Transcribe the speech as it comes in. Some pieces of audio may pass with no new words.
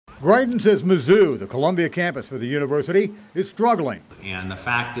Greitens says Mizzou, the Columbia campus for the university, is struggling. And the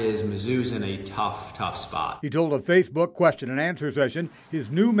fact is, Mizzou's in a tough spot. He told a Facebook question and answer session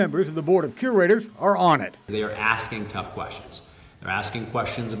his new members of the board of curators are on it. They are asking tough questions. They're asking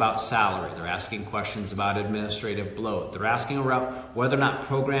questions about salary. They're asking questions about administrative bloat. They're asking about whether or not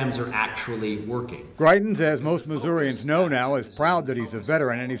programs are actually working. Greitens, as most Missourians know now, is proud that he's a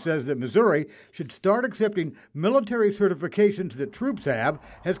veteran, and he says that Missouri should start accepting military certifications that troops have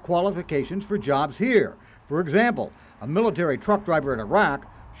as qualifications for jobs here. For example, a military truck driver in Iraq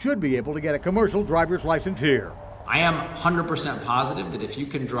should be able to get a commercial driver's license here. I am 100% positive that if you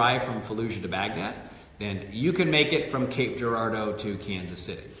can drive from Fallujah to Baghdad, then you can make it from Cape Girardeau to Kansas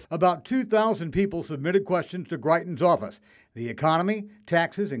City. About 2,000 people submitted questions to Greitens' office. The economy,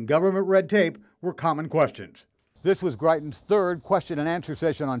 taxes, and government red tape were common questions. This was Greitens' third question and answer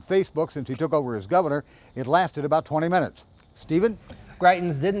session on Facebook since he took over as governor. It lasted about 20 minutes. Stephen?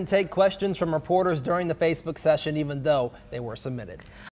 Greitens didn't take questions from reporters during the Facebook session, even though they were submitted.